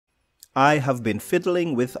I have been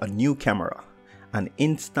fiddling with a new camera, an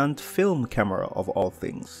instant film camera of all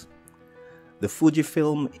things. The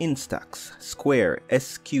Fujifilm Instax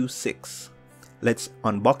SQ6. Let's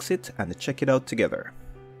unbox it and check it out together.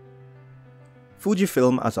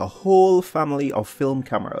 Fujifilm has a whole family of film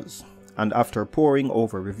cameras, and after poring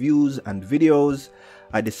over reviews and videos,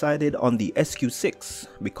 I decided on the SQ6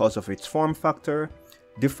 because of its form factor,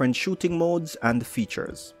 different shooting modes and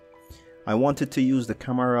features. I wanted to use the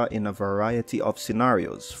camera in a variety of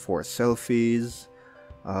scenarios for selfies,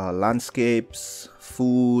 landscapes,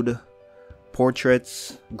 food,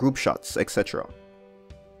 portraits, group shots, etc.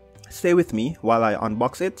 Stay with me while I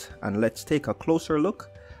unbox it and let's take a closer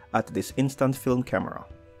look at this instant film camera.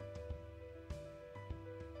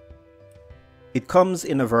 It comes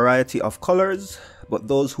in a variety of colors, but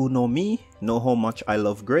those who know me know how much I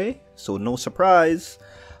love grey, so no surprise,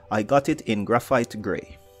 I got it in graphite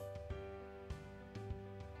grey.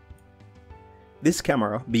 This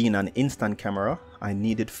camera being an instant camera, I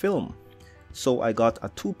needed film, so I got a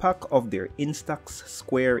 2-pack of their Instax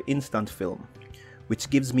Square Instant Film, which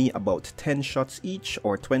gives me about 10 shots each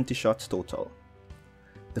or 20 shots total.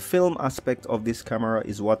 The film aspect of this camera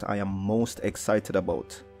is what I am most excited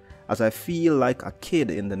about, as I feel like a kid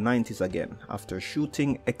in the 90s again after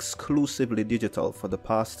shooting exclusively digital for the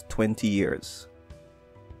past 20 years.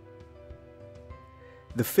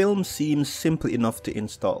 The film seems simple enough to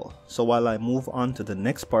install, so while I move on to the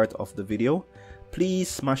next part of the video, please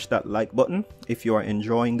smash that like button if you are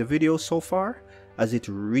enjoying the video so far, as it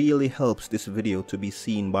really helps this video to be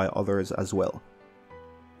seen by others as well.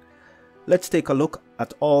 Let's take a look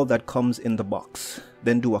at all that comes in the box,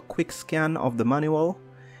 then do a quick scan of the manual,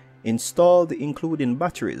 install the including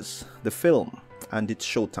batteries, the film, and it's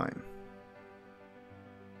showtime.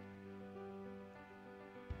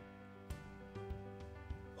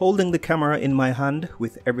 Holding the camera in my hand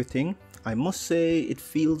with everything, I must say it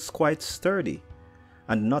feels quite sturdy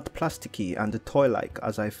and not plasticky and toy-like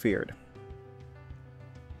as I feared.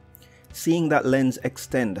 Seeing that lens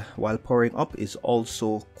extend while powering up is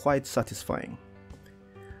also quite satisfying.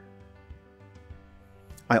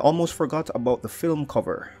 I almost forgot about the film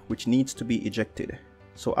cover, which needs to be ejected,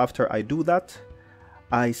 so after I do that,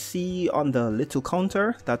 I see on the little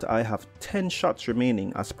counter that I have 10 shots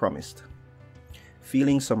remaining as promised.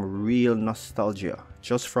 Feeling some real nostalgia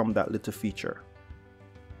just from that little feature.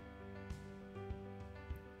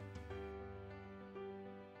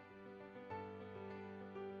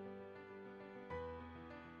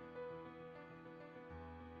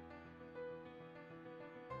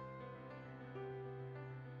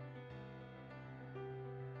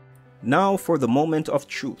 Now for the moment of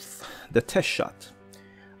truth, the test shot.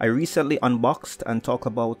 I recently unboxed and talked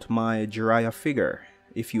about my Jiraiya figure.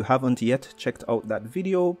 If you haven't yet checked out that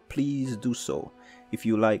video, please do so if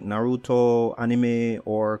you like Naruto, anime,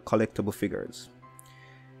 or collectible figures.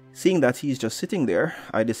 Seeing that he's just sitting there,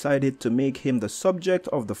 I decided to make him the subject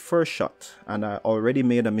of the first shot, and I already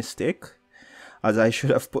made a mistake, as I should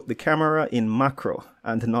have put the camera in macro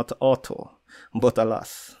and not auto, but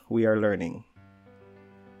alas, we are learning.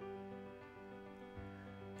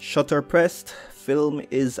 Shutter pressed, film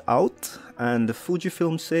is out, and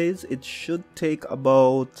Fujifilm says it should take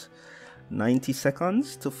about 90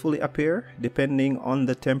 seconds to fully appear, depending on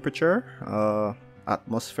the temperature,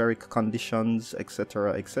 atmospheric conditions,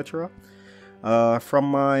 etc, etc. From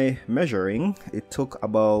my measuring, it took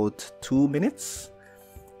about 2 minutes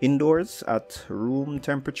indoors at room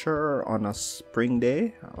temperature on a spring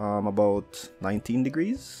day, about 19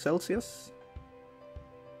 degrees Celsius.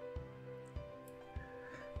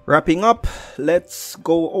 Wrapping up, let's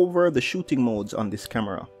go over the shooting modes on this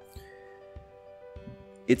camera.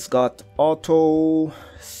 It's got auto,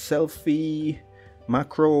 selfie,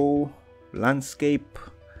 macro, landscape,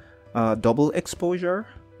 double exposure,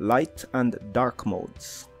 light and dark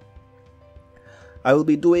modes. I will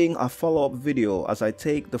be doing a follow-up video as I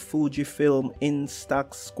take the Fujifilm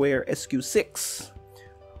Instax Square SQ6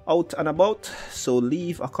 out and about, so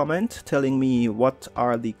leave a comment telling me what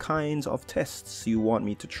are the kinds of tests you want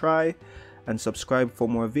me to try, and subscribe for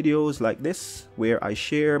more videos like this where I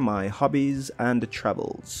share my hobbies and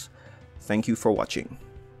travels. Thank you for watching.